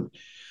go. And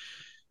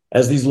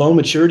as these loan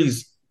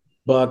maturities,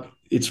 Buck,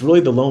 it's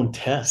really the loan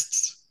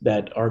tests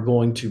that are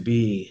going to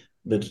be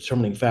the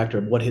determining factor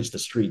of what hits the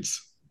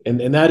streets.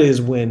 And that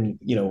is when,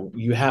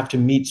 you have to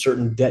meet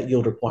certain debt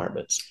yield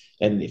requirements.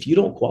 And if you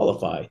don't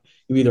qualify,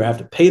 you either have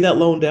to pay that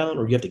loan down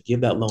or you have to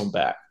give that loan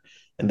back.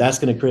 And that's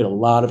going to create a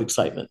lot of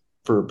excitement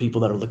for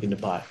people that are looking to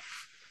buy.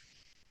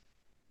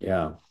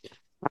 Yeah.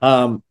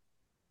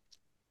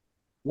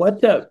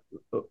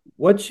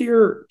 What's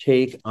your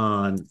take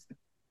on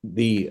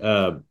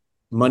the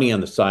money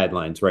on the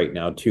sidelines right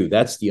now too?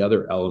 That's the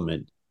other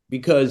element,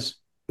 because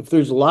if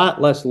there's a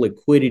lot less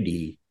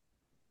liquidity,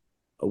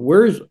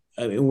 where's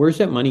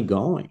that money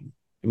going?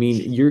 I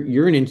mean,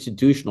 you're an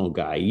institutional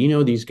guy.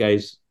 These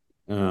guys,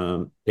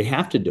 they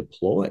have to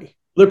deploy.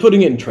 They're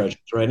putting it in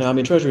treasuries right now. I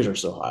mean, treasuries are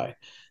so high,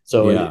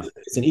 so Yeah.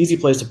 it's an easy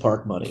place to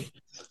park money.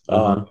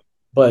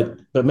 But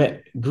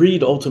man,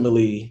 greed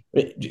ultimately,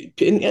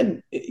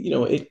 and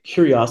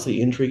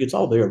curiosity, intrigue, it's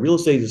all there. Real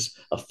estate is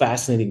a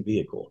fascinating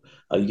vehicle.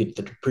 You get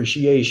the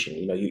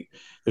depreciation.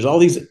 There's all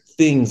these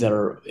things that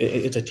are.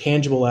 It's a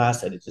tangible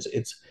asset.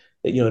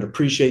 It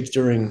appreciates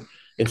during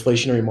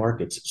inflationary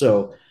markets.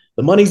 So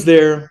the money's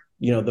there.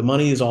 The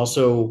money is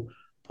also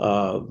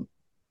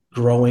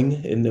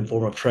growing in the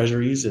form of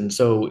treasuries, and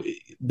so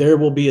there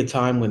will be a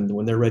time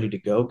when they're ready to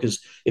go. Because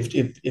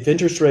if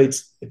interest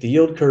rates, if the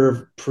yield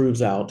curve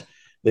proves out,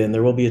 then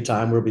there will be a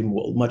time where it'll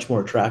be much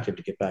more attractive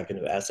to get back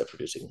into asset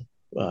producing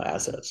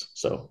assets.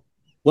 So,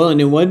 well, and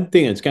then one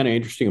thing that's kind of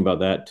interesting about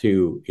that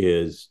too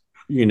is,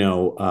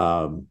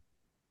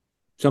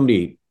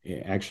 somebody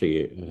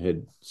actually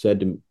had said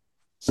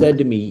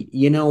to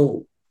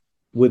me,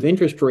 with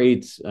interest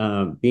rates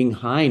being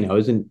high now,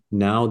 isn't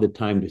now the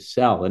time to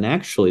sell? And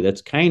actually,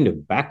 that's kind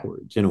of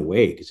backwards in a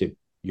way, because if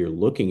you're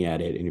looking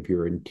at it and if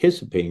you're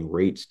anticipating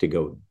rates to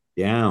go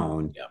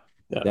down,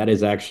 that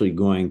is actually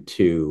going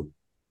to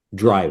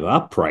drive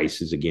up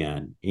prices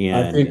again.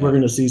 And I think we're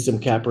going to see some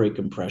cap rate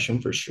compression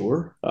for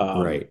sure.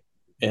 Right.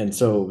 And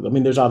so, I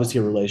mean, there's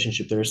obviously a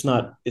relationship there. It's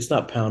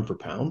not pound for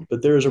pound,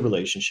 but there is a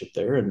relationship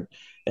there.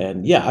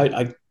 And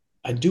yeah,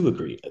 I do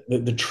agree.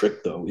 The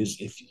trick though is,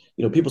 if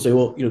people say,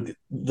 well,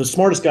 the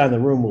smartest guy in the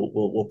room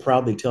will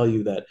proudly tell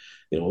you that,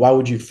 why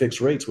would you fix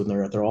rates when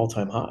they're at their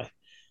all-time high?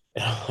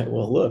 And I'm like,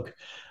 well, look,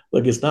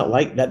 it's not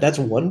like that. That's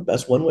one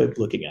way of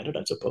looking at it,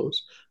 I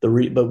suppose. But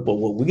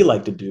what we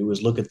like to do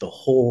is look at the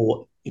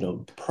whole,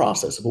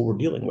 process of what we're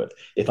dealing with.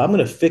 If I'm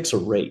going to fix a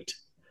rate,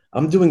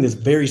 I'm doing this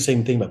very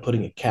same thing by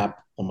putting a cap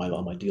on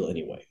my deal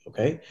anyway.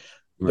 Okay,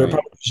 they're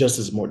probably just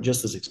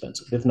as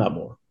expensive, if not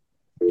more.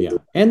 Yeah,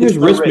 and there's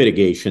risk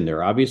mitigation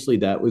there. Obviously,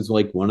 that was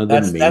like one of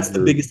the that's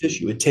the biggest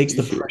issue. It takes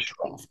the pressure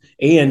off,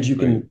 and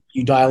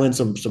you dial in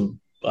some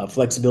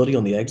flexibility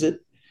on the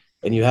exit,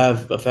 and you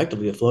have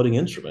effectively a floating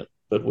instrument,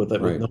 but with no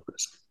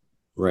risk.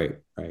 Right.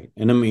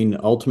 And I mean,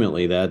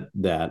 ultimately,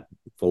 that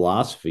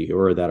philosophy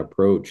or that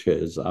approach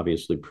has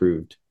obviously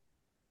proved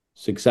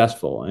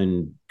successful,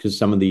 and because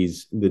some of the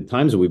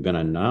times that we've been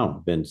on now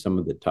have been some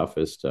of the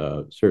toughest,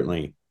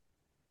 certainly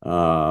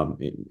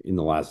in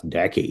the last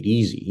decade.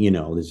 Easy,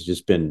 there's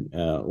just been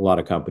a lot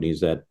of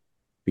companies that,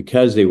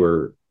 because they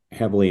were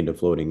heavily into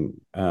floating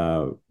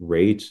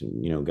rates,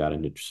 and got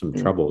into some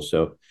trouble.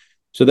 So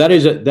that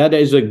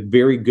is a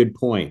very good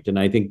point, and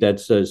I think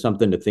that's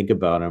something to think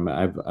about.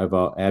 I've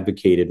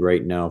advocated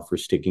right now for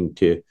sticking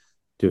to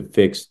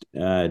fixed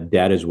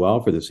debt as well,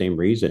 for the same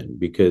reason,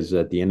 because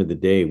at the end of the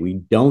day, we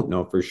don't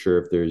know for sure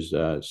if there's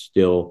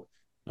still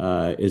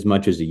as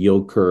much as the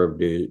yield curve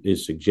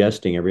is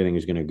suggesting everything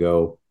is going to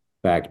go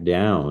back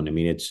down. I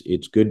mean,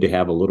 it's good to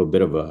have a little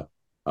bit of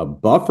a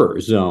buffer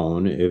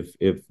zone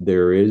if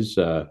there is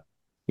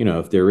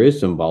if there is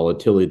some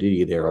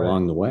volatility there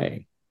along the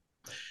way.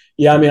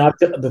 Yeah, I mean,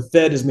 the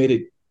Fed has made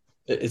it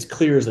as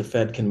clear as the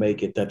Fed can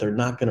make it that they're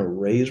not going to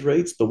raise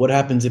rates. But what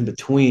happens in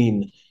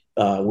between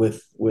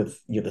with the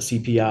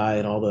CPI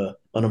and all the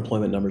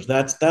unemployment numbers,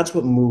 that's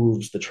what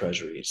moves the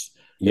treasuries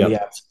in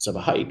the absence of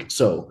a hike.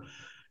 So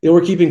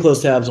we're keeping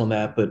close tabs on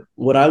that. But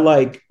what I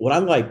like,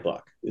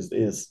 Buck,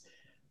 is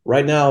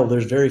right now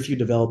there's very few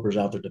developers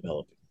out there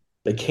developing.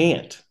 They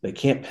can't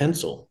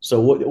pencil.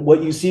 So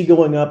what you see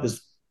going up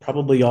is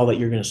probably all that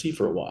you're going to see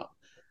for a while.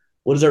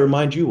 What does that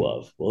remind you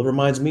of? Well, it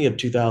reminds me of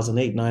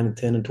 2008, 9, and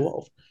 10, and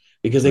 12,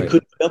 because they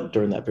couldn't develop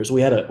during that period. So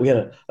we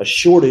had a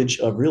shortage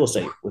of real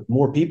estate with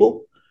more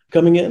people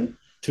coming in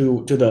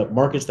to the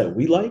markets that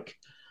we like.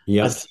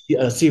 Yeah,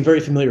 I see a very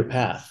familiar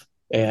path,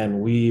 and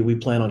we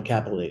plan on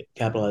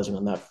capitalizing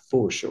on that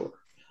for sure.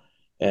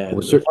 And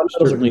we're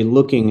certainly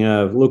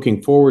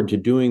looking forward to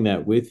doing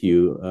that with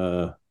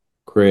you,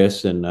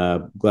 Chris, and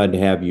glad to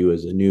have you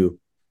as a new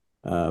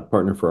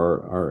partner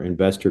for our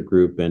investor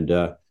group.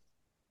 And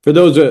For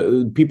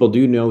those people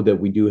do know that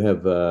we do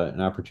have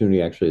an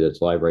opportunity actually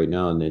that's live right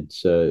now, and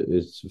it's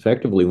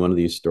effectively one of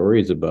these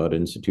stories about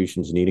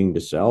institutions needing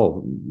to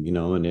sell,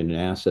 and an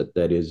asset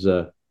that is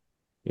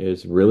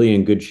really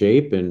in good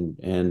shape and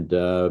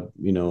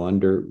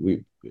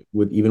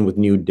with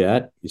new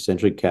debt,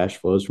 essentially cash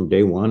flows from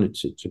day one.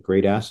 It's a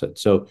great asset.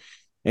 So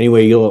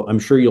anyway, I'm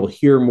sure you'll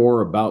hear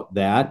more about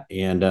that,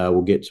 and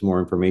we'll get some more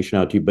information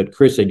out to you. But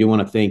Chris, I do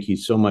want to thank you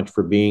so much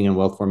for being on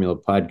Wealth Formula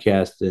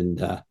Podcast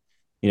and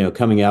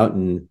coming out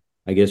and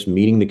I guess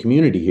meeting the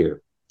community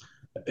here.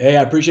 Hey,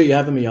 I appreciate you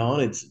having me on.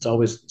 It's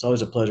always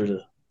a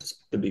pleasure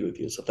to be with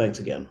you. So thanks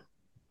again.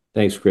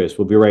 Thanks, Chris.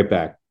 We'll be right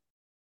back.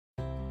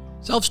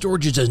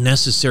 Self-storage is a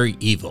necessary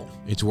evil.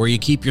 It's where you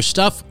keep your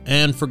stuff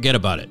and forget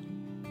about it.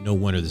 No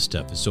wonder this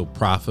stuff is so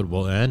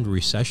profitable and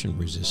recession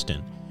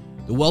resistant.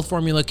 The Wealth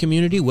Formula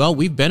community, well,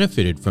 we've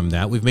benefited from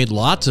that. We've made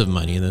lots of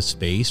money in this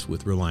space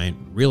with Reliant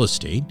Real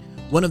Estate,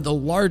 one of the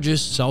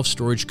largest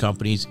self-storage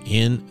companies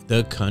in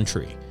the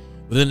country.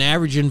 With an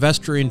average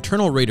investor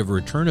internal rate of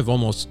return of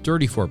almost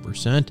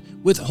 34%,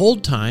 with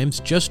hold times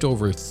just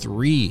over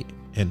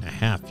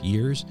 3.5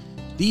 years,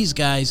 these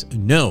guys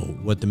know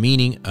what the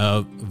meaning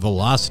of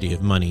velocity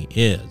of money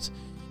is.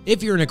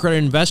 If you're an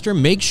accredited investor,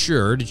 make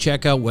sure to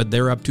check out what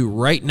they're up to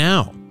right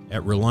now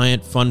at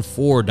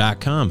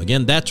ReliantFund4.com.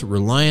 Again, that's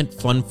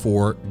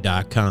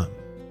ReliantFund4.com.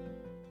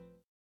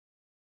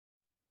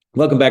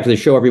 Welcome back to the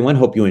show, everyone.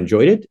 Hope you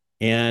enjoyed it.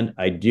 And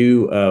I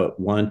do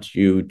want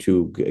you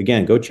to,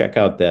 again, go check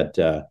out that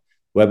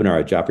webinar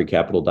at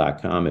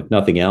JoffreyCapital.com. If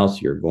nothing else,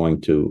 you're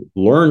going to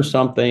learn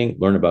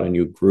about a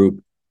new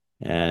group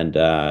and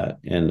a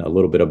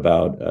little bit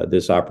about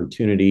this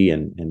opportunity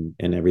and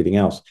everything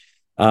else.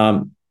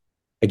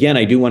 Again,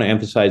 I do want to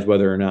emphasize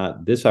whether or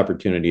not this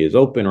opportunity is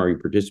open or you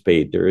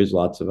participate, there is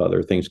lots of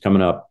other things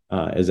coming up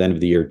as end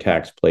of the year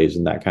tax plays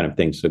and that kind of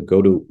thing. So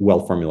go to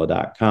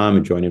wealthformula.com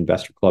and join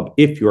Investor Club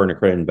if you're an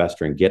accredited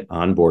investor and get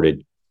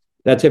onboarded.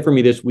 That's it for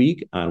me this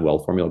week on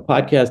Wealth Formula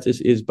Podcast. This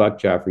is Buck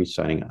Joffrey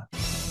signing off.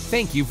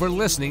 Thank you for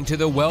listening to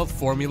the Wealth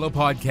Formula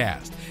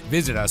Podcast.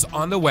 Visit us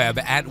on the web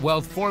at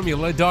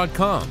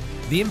wealthformula.com.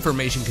 The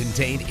information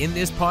contained in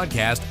this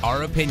podcast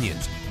are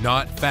opinions,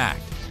 not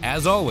fact.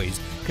 As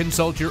always,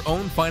 consult your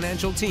own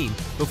financial team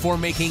before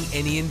making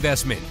any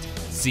investment.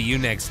 See you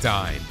next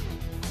time.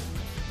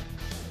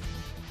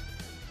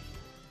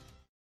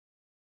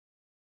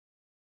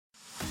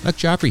 Buck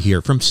Joffrey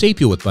here from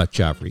Sapio with Buck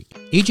Joffrey.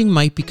 Aging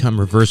might become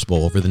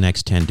reversible over the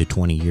next 10 to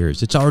 20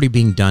 years. It's already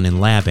being done in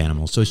lab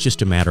animals, so it's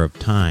just a matter of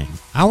time.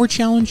 Our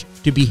challenge?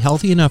 To be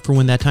healthy enough for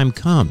when that time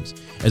comes.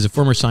 As a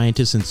former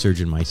scientist and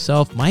surgeon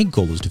myself, my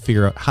goal is to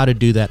figure out how to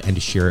do that and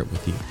to share it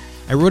with you.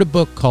 I wrote a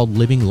book called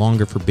Living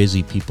Longer for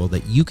Busy People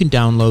that you can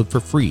download for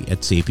free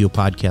at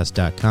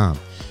sapiopodcast.com.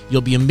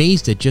 You'll be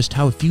amazed at just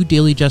how a few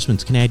daily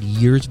adjustments can add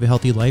years of a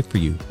healthy life for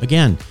you.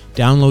 Again,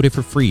 download it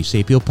for free,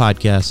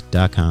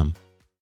 sapiopodcast.com.